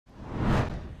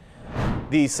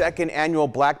The second annual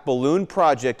Black Balloon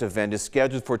Project event is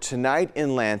scheduled for tonight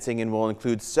in Lansing and will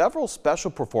include several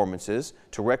special performances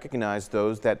to recognize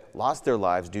those that lost their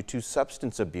lives due to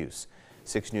substance abuse.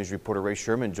 6 News reporter Ray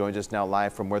Sherman joins us now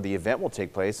live from where the event will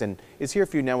take place and is here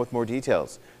for you now with more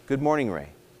details. Good morning, Ray.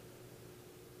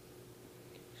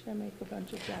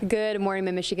 Good morning,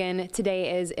 Mid-Michigan.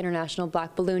 Today is International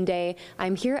Black Balloon Day.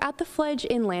 I'm here at the Fledge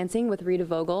in Lansing with Rita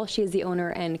Vogel. She is the owner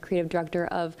and creative director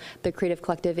of the Creative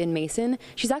Collective in Mason.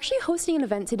 She's actually hosting an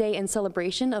event today in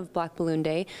celebration of Black Balloon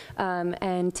Day.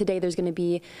 And today there's going to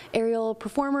be aerial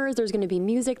performers, there's going to be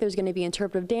music, there's going to be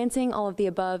interpretive dancing, all of the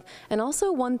above. And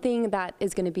also one thing that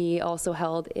is going to be also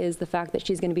held is the fact that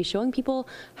she's going to be showing people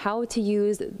how to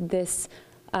use this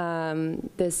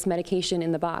this medication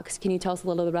in the box. Can you tell us a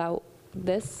little bit about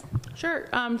this? Sure.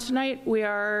 Tonight we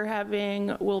are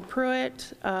having Will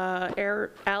Pruitt,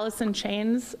 Allison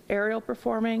Chains aerial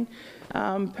performing.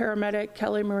 Paramedic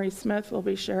Kelly Marie Smith will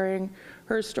be sharing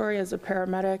her story as a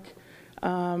paramedic.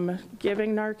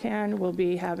 Giving Narcan, we'll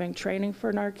be having training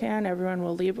for Narcan. Everyone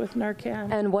will leave with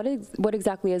Narcan. And what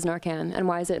exactly is Narcan and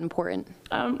why is it important?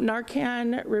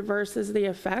 Narcan reverses the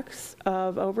effects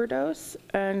of overdose,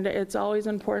 and it's always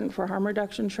important for harm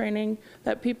reduction training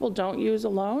that people don't use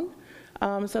alone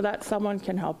so that someone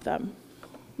can help them.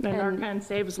 And Narcan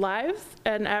saves lives,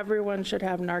 and everyone should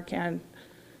have Narcan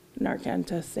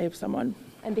to save someone.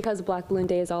 And because Black Balloon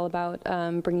Day is all about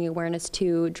bringing awareness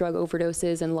to drug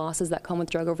overdoses and losses that come with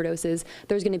drug overdoses,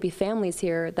 there's going to be families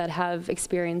here that have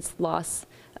experienced loss.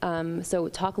 So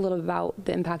talk a little about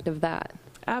the impact of that.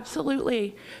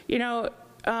 Absolutely. You know,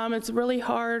 it's really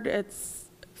hard. It's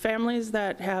families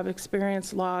that have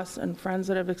experienced loss and friends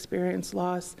that have experienced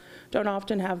loss don't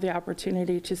often have the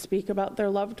opportunity to speak about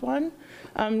their loved one.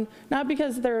 Not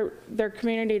because their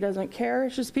community doesn't care,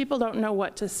 it's just people don't know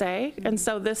what to say. And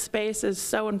so this space is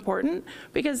so important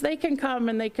because they can come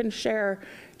and they can share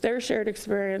their shared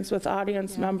experience with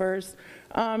audience members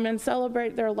and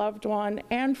celebrate their loved one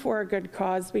and for a good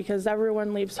cause because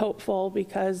everyone leaves hopeful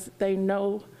because they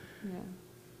know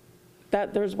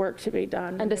that there's work to be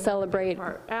done. And to celebrate.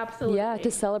 Absolutely. Yeah,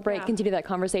 to celebrate, continue that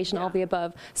conversation, all the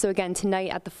above. So again,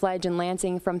 tonight at the Fledge in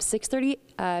Lansing from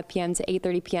 6:30 p.m. to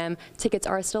 8:30 p.m. Tickets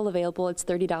are still available. It's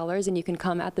 $30 and you can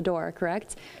come at the door,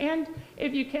 correct? And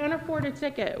if you can't afford a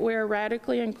ticket, we're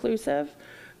radically inclusive.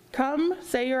 Come,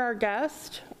 say you're our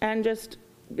guest, and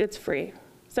it's free.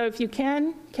 So if you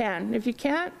can. If you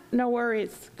can't, no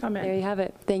worries, come in. There you have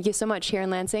it. Thank you so much. Here in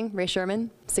Lansing, Ray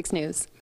Sherman, 6 News.